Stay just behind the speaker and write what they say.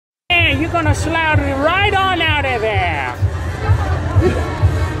you're gonna slide right on out of there.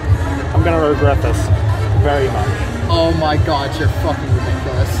 I'm gonna regret this very much. Oh my god, you're fucking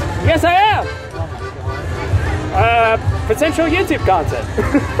ridiculous. Yes, I am! Oh my god. Potential YouTube content.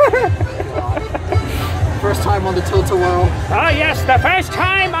 First time on the Tilt-A-Whirl. Oh yes, the first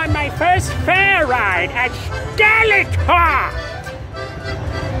time on my first fair ride at Skeletor!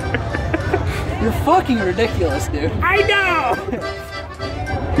 You're fucking ridiculous, dude. I know!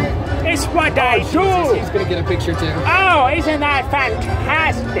 It's what I do! Jesus, he's gonna get a picture too. Oh, isn't that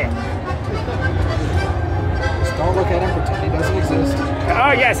fantastic? Just don't look at him, pretend he doesn't exist.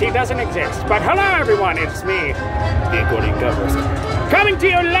 Oh yes, he doesn't exist. But hello everyone, it's me, the Gordon Govers, coming to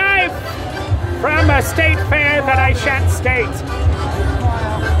you live from a state fair that I shan't state.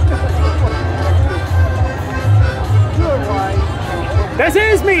 This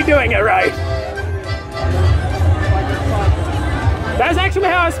is me doing it right. That's actually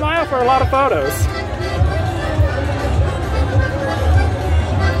how I smile for a lot of photos.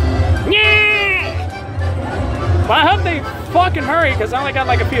 Yeah! Well, I hope they fucking hurry because I only got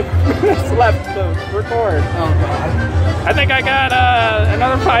like a few minutes left to record. Oh god. I think I got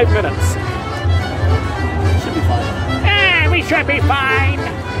another 5 minutes. Should be fine. We should be fine.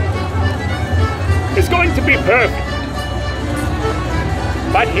 It's going to be perfect.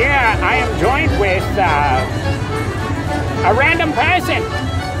 But here I am joined with a random person.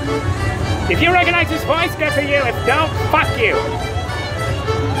 If you recognize his voice, good for you. If don't, fuck you.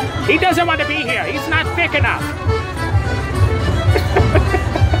 He doesn't want to be here. He's not thick enough.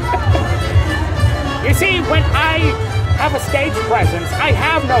 You see, when I have a stage presence, I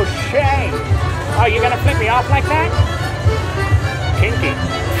have no shame. Oh, you're gonna flip me off like that? Kinky.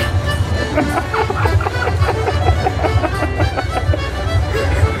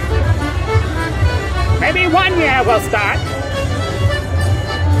 Maybe 1 year we'll start.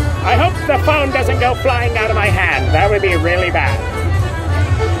 I hope the phone doesn't go flying out of my hand. That would be really bad.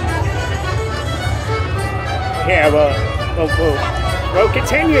 Here, we'll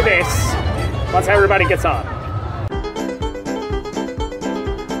continue this once everybody gets on.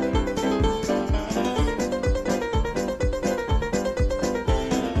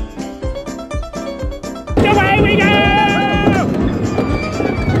 Away we go!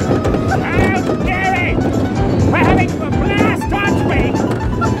 We're having a blast, aren't we?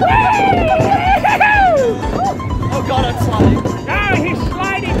 Oh god, I'm sliding. Oh, he's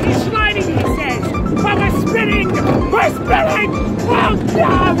sliding, he says. But we're spinning! We're spinning! Oh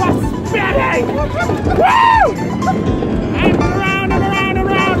god, we're spinning! Woo! And around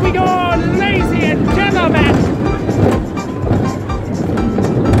we go, ladies and gentlemen!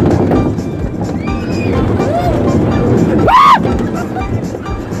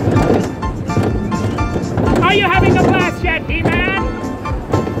 Are you having a blast yet, He-Man?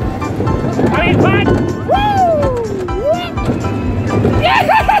 I mean, what? Woo!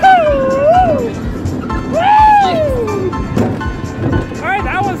 Yahoo! Woo! Alright,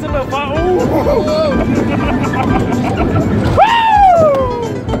 that was a little fun. Woo!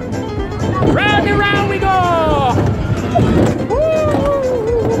 Round and round we go!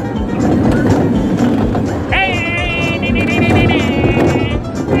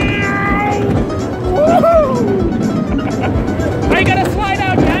 Are you gonna slide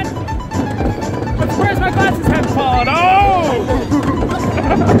out yet? I'm surprised my glasses haven't fallen. Oh!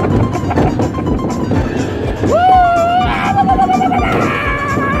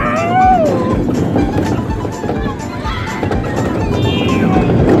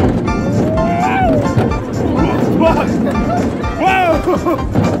 Whoa!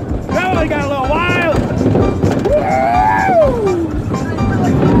 That one got a little wild.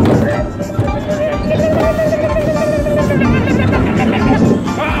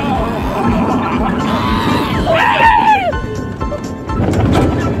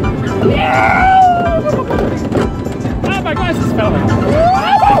 Oh, my glasses fell out. Whoa!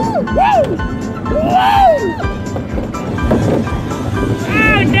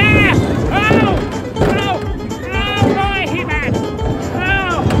 Oh, yeah! Oh, boy, He-Man!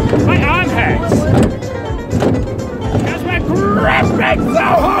 Oh, my arm hurts. Because we're gripping so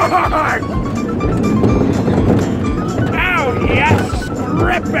hard! Oh, yes,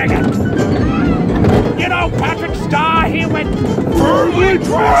 gripping it! You know, Patrick Star, he went firmly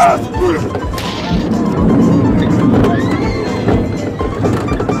grasped!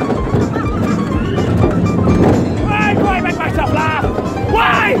 Why do I make myself laugh?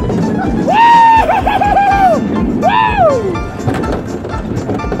 Why? Woo!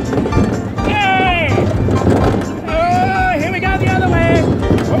 Yay! Oh, here we go the other way.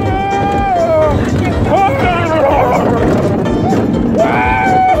 Oh!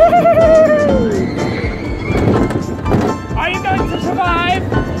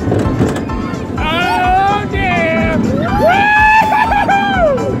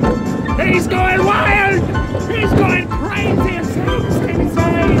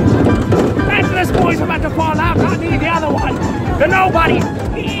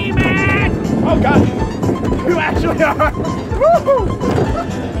 really are. Woo!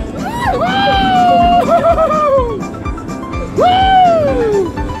 Woo!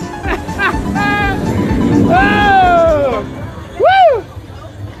 Oh! Woo!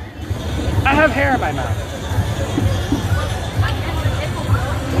 I have hair in my mouth.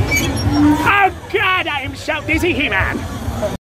 Oh God, I am so dizzy, He-Man.